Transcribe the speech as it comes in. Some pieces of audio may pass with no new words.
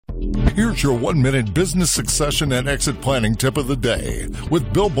Here's your 1-minute business succession and exit planning tip of the day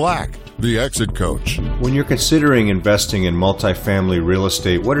with Bill Black, the Exit Coach. When you're considering investing in multifamily real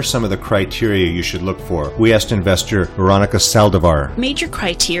estate, what are some of the criteria you should look for? We asked investor Veronica Saldivar. Major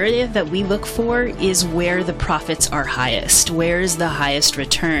criteria that we look for is where the profits are highest. Where is the highest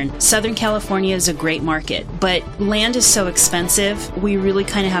return? Southern California is a great market, but land is so expensive, we really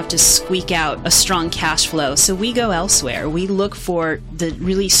kind of have to squeak out a strong cash flow. So we go elsewhere. We look for the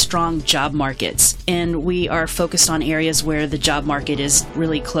really strong job markets, and we are focused on areas where the job market is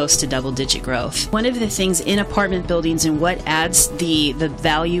really close to double-digit growth. One of the things in apartment buildings and what adds the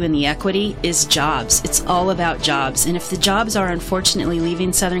value and the equity is jobs. It's all about jobs. And if the jobs are unfortunately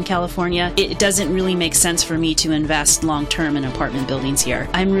leaving Southern California, it doesn't really make sense for me to invest long-term in apartment buildings here.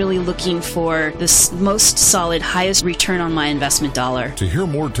 I'm really looking for the most solid, highest return on my investment dollar. To hear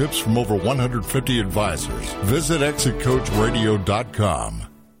more tips from over 150 advisors, visit ExitCoachRadio.com.